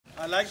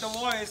I like the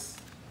voice.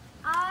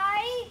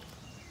 I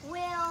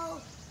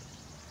will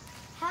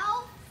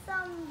help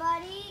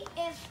somebody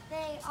if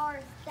they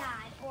are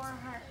sad or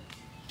hurt.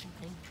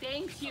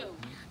 Thank you.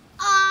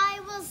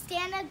 I will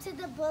stand up to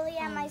the bully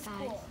at my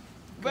school.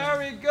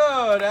 Very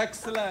good.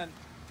 Excellent.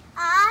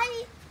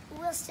 I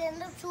will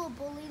stand up to a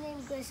bully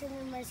named Grayson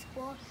in my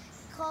school.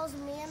 He calls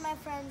me and my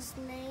friends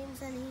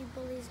names and he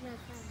bullies my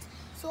friends.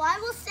 So I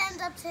will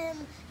stand up to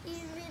him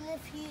even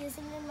if he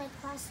isn't in my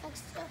class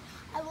next year.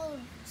 I will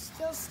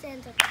still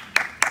stand up.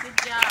 Good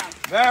job.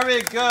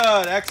 Very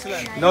good.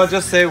 Excellent. No,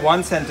 just say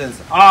one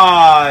sentence.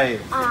 I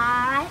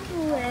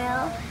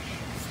will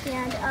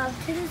stand up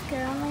to this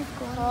girl in my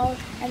school,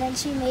 and then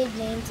she made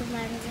names of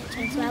my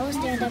religion. So I will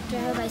stand up to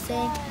her by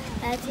saying,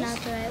 "That's not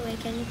the right way.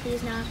 Can you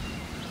please not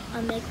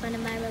make fun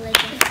of my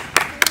religion?"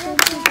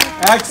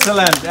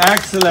 Excellent.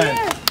 Excellent.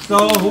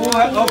 So who?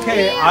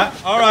 Okay.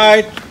 All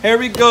right. Here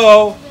we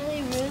go.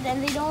 Really rude,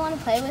 and they don't want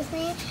to play with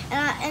me,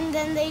 and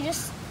then they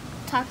just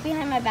talk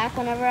behind my back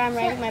whenever I'm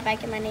riding my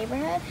bike in my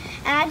neighborhood,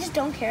 and I just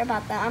don't care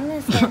about that. I'm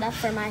gonna stand up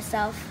for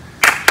myself.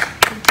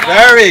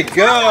 Very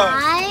good.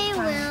 I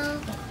will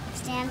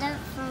stand up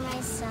for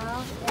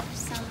myself if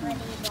somebody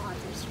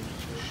bothers me.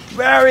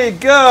 Very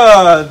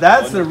good.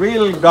 That's the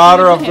real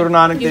daughter of Guru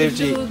Nanak Dev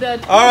Ji.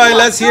 All right.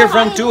 Let's hear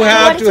from two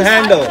hat to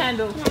handle.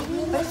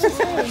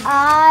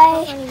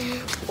 I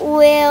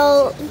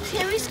will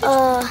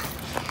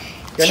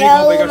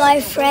tell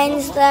my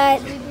friends that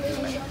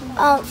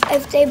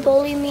if they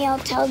bully me, I'll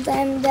tell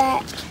them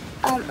that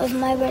of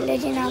my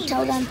religion. I'll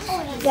tell them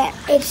that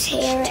it's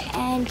hair,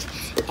 and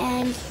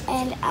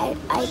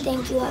I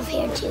think you have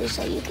hair too,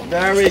 so you can.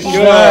 Very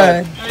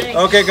good.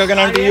 Okay, Gagan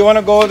aunty, you want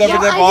to go with the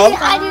ball?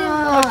 I do.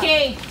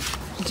 Okay.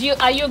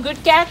 Are you a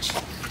good catch?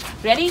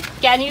 Ready?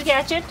 Can you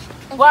catch it?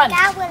 One.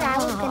 That's what I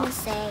was gonna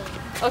say.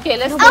 Okay,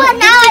 let's do Oh, it.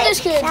 now I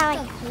could.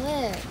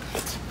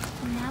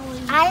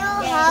 I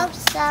will help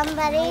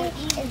somebody.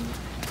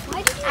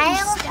 I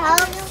will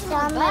help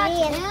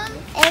somebody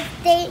if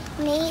they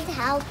need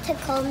help to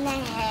comb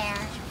their hair.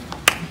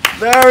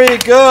 Very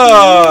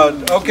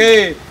good.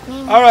 Okay.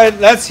 All right.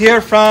 Let's hear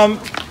from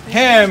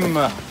him.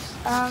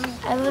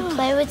 I would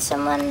play with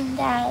someone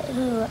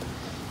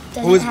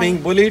Who's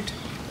being bullied?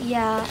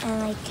 Yeah,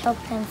 and like help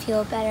them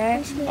feel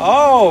better.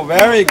 Oh,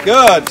 very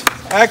good.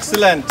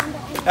 Excellent.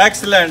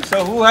 Excellent.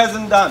 So who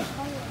hasn't done?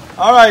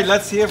 All right.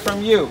 Let's hear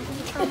from you.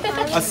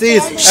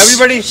 Aziz,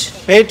 everybody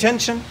pay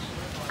attention.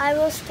 I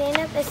will stand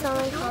up if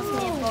someone calls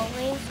me a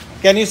bully.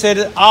 Can you say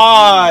that?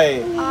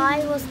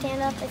 I will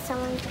stand up if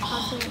someone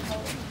calls me a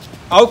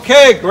bully.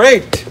 Okay,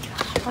 great.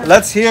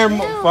 Let's hear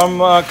from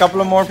a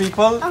couple of more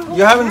people.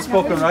 You haven't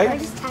spoken,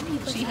 right?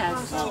 She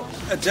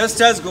has.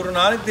 Just as Guru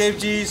Nanak Dev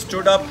Ji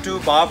stood up to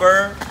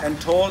Babar and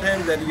told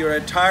him that you're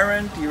a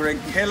tyrant, you're a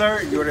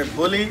killer, you're a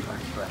bully,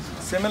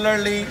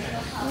 similarly,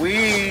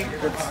 we,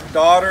 the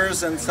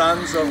daughters and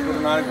sons of Guru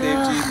Nanak Dev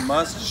Ji,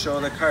 must show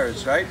the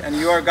courage, right? And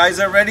you guys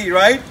are ready,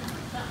 right?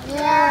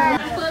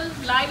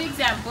 Live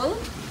example.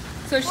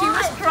 So she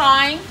was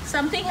crying.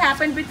 Something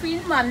happened between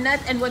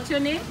Mannat and what's your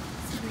name?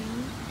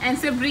 And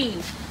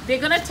Sabrine. They're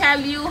going to tell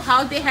you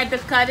how they had the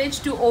courage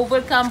to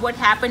overcome what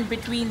happened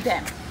between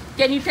them.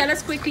 Can you tell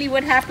us quickly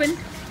what happened?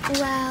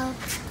 Well,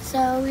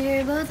 so we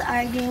were both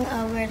arguing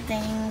over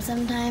things.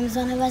 Sometimes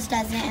one of us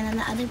does it, and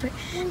then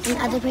the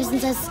other person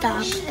says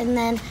stop, and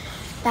then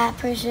that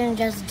person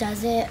just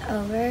does it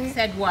over.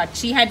 Said what?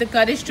 She had the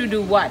courage to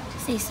do what?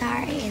 Say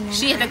sorry, and then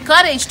She had the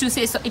courage to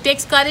say so. It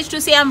takes courage to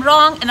say I'm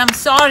wrong and I'm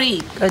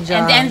sorry. Good job.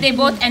 And then they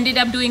both ended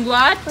up doing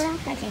what?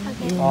 Okay.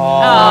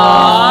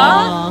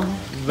 Aww.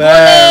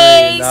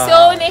 Very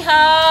So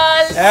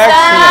Nihal. Excellent.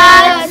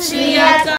 Sat Shri Akal.